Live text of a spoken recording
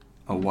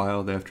A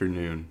wild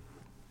afternoon.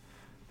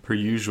 Per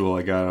usual,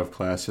 I got out of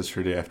class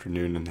yesterday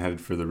afternoon and headed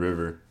for the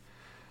river.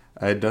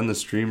 I had done the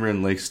streamer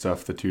and lake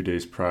stuff the 2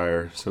 days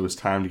prior, so it was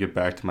time to get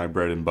back to my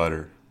bread and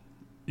butter,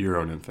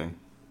 Euro nymphing.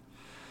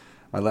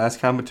 My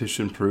last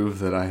competition proved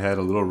that I had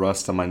a little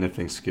rust on my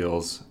nymphing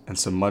skills, and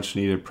some much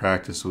needed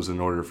practice was in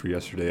order for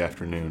yesterday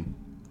afternoon.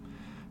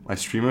 My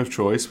stream of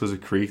choice was a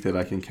creek that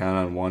I can count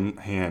on one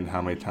hand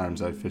how many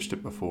times I've fished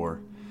it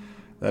before.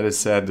 That is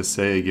sad to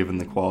say given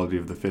the quality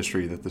of the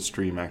fishery that the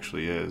stream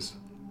actually is.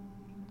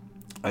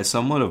 I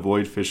somewhat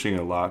avoid fishing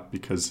a lot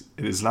because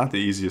it is not the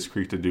easiest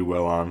creek to do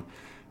well on,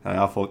 and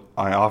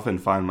I often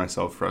find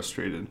myself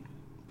frustrated.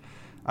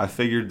 I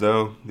figured,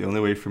 though, the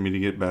only way for me to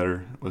get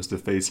better was to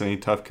face any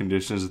tough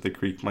conditions that the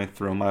creek might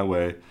throw my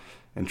way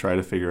and try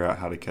to figure out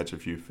how to catch a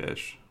few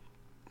fish.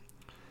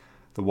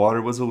 The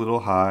water was a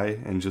little high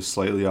and just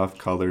slightly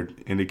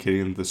off-colored,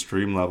 indicating that the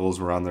stream levels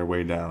were on their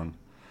way down.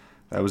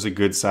 That was a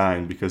good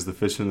sign because the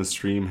fish in the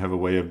stream have a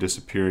way of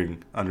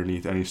disappearing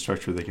underneath any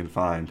structure they can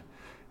find,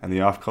 and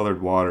the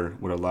off-colored water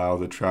would allow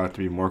the trout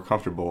to be more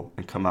comfortable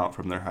and come out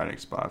from their hiding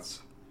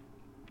spots.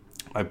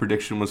 My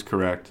prediction was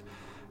correct.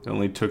 It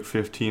only took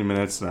 15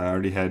 minutes and I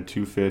already had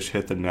 2 fish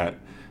hit the net,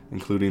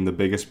 including the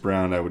biggest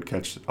brown I would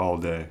catch all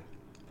day.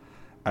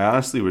 I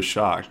honestly was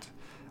shocked.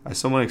 I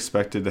somewhat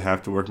expected to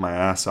have to work my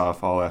ass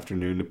off all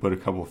afternoon to put a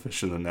couple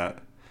fish in the net.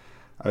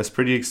 I was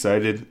pretty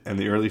excited, and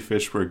the early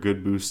fish were a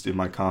good boost in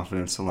my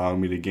confidence,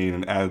 allowing me to gain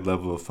an added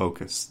level of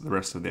focus the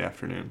rest of the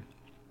afternoon.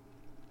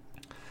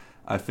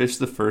 I fished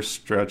the first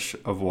stretch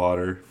of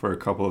water for a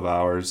couple of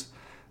hours,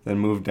 then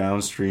moved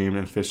downstream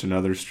and fished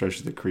another stretch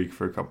of the creek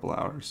for a couple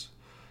hours.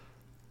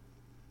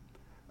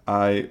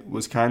 I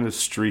was kind of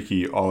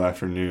streaky all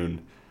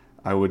afternoon.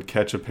 I would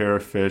catch a pair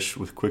of fish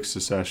in quick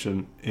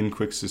succession,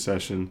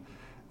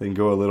 then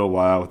go a little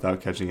while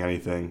without catching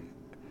anything,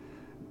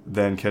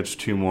 then catch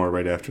 2 more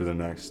right after the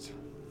next.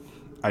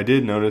 I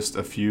did notice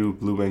a few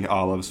blue-wing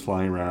olives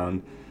flying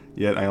around,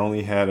 yet I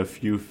only had a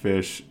few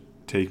fish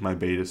take my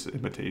bait as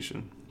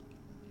imitation.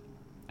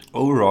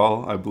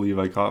 Overall, I believe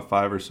I caught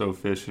 5 or so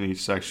fish in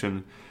each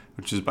section,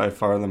 which is by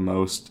far the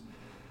most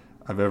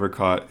I've ever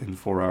caught in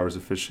 4 hours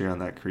of fishing on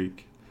that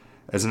creek.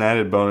 As an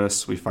added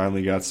bonus, we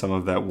finally got some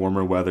of that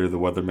warmer weather the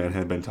weatherman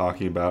had been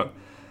talking about.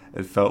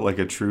 It felt like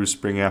a true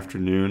spring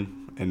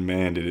afternoon, and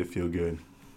man, did it feel good.